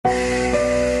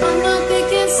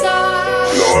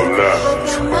I'm not.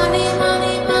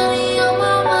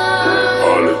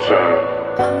 All the time.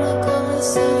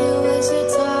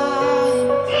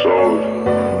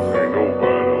 Ain't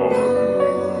nobody harder.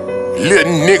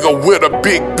 Little nigga with a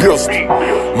big pistol.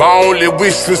 My only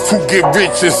wish was to get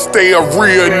rich and stay a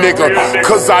real nigga.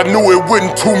 Cause I knew it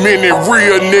wasn't too many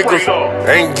real niggas.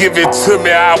 Ain't give it to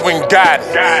me, I went got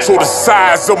it. So the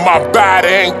size of my body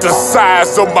ain't the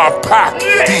size of my pocket.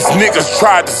 These niggas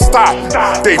tried to stop it.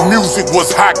 They music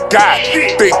was hot got.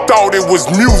 They thought it was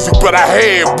music, but I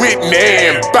had Whitney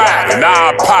and body.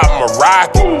 Now I pop my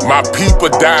rocket. My people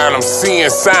dying, I'm seeing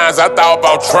signs. I thought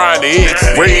about trying to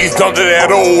exit. Raised under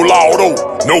that old auto,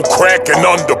 no cracking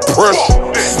under pressure.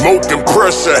 Smoking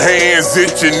pressure, hands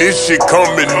itching, this shit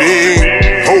coming in.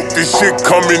 Hope this shit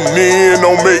coming in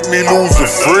don't make me lose a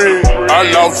friend. I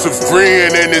lost a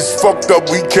friend and it's fucked up,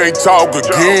 we can't talk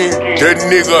again. That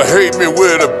nigga hate me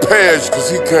with a passion cause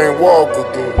he can't walk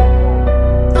again.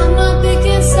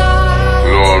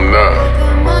 No, I'm not.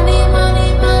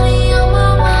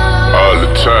 All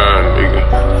the time, nigga.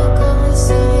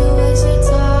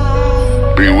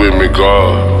 Be with me,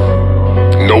 God.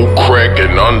 No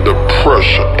cracking under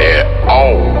pressure at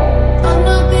all.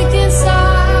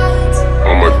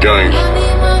 I'm a gangster.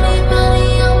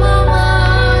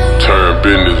 Turn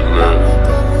businessman.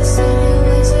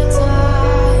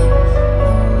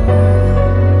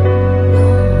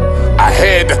 I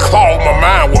had to call my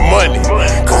mind with money,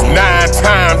 cause 9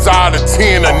 times out of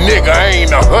 10 a nigga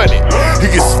ain't 100. He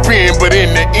can spin, but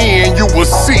in the end you will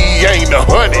see he ain't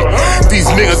 100. These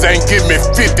niggas ain't give me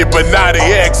 50, but now they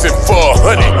asking for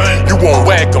 100. You won't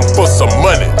whack them for some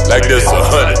money, like this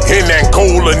 100. In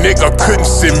Angola, nigga couldn't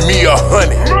send me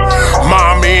 100.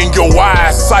 Mama, in your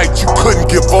eyesight, you couldn't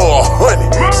give her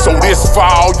 100. So this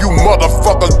fall, you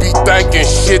motherfuckers be thinking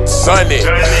shit sunny.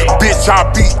 Bitch, I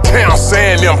beat cancer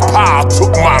and Empire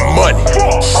took my money.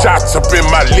 Shots up in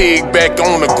my leg, back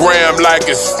on the gram like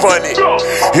it's funny.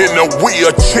 In a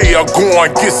wheelchair, go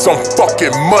and get some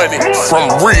fucking money. From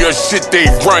real shit they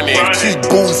running, keep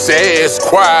Boosie ass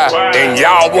quiet. And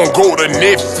y'all won't go to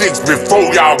Netflix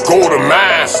before y'all go to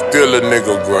mine. Still a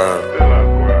nigga grind.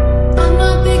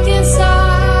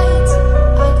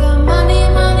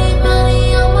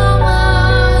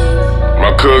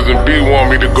 My cousin B want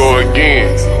me to go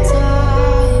again.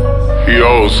 He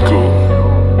old school.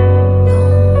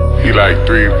 He like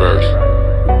 3 verses.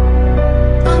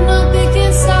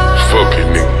 Fuck it,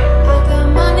 nigga.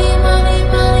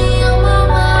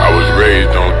 I was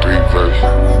raised on 3 verses.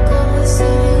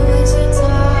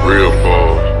 Real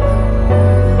balls.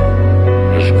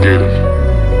 Let's get it.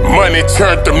 Money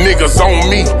turned them niggas on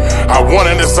me. I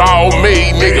wanted us all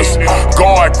made niggas.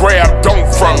 God grabbed don't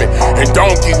from it, and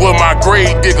donkey was my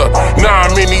grave digger. Now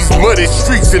I'm in these muddy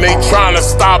streets and they tryna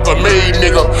stop a made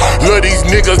nigga. Love these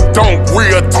niggas don't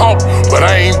real talk, but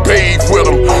I ain't bathed with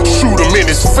them. Shoot him in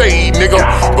his fade, nigga.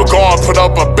 But God put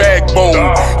up a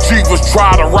backbone. G was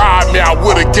trying to ride me, I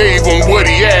would've gave him what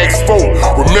he asked for.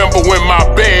 Remember when my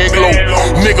bag low,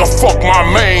 nigga fuck my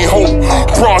main hoe.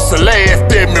 Bronson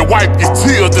laughed at me, wipe your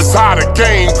tears, that's how the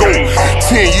game go.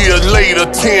 10 years later,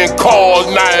 10 cars,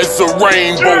 now it's a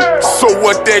rainbow. So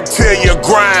what that tell you,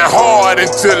 grind hard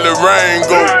until the rain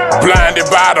go. Blinded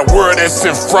by the word that's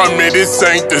in front of me, this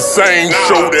ain't the same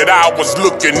show that I was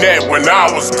looking at when I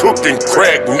was cooking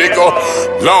crack, nigga.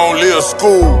 Long live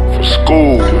school. For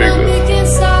school, nigga.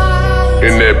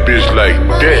 In that bitch like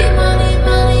that.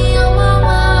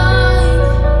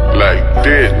 Like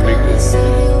that, nigga.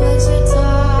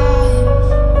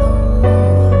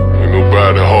 Ain't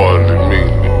nobody harder than me.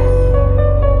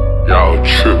 Y'all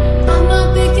trippin'.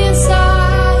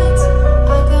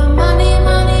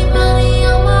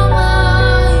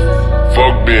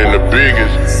 Fuck being the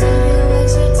biggest.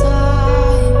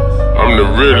 I'm the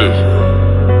realest.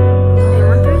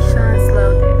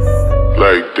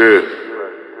 Like that.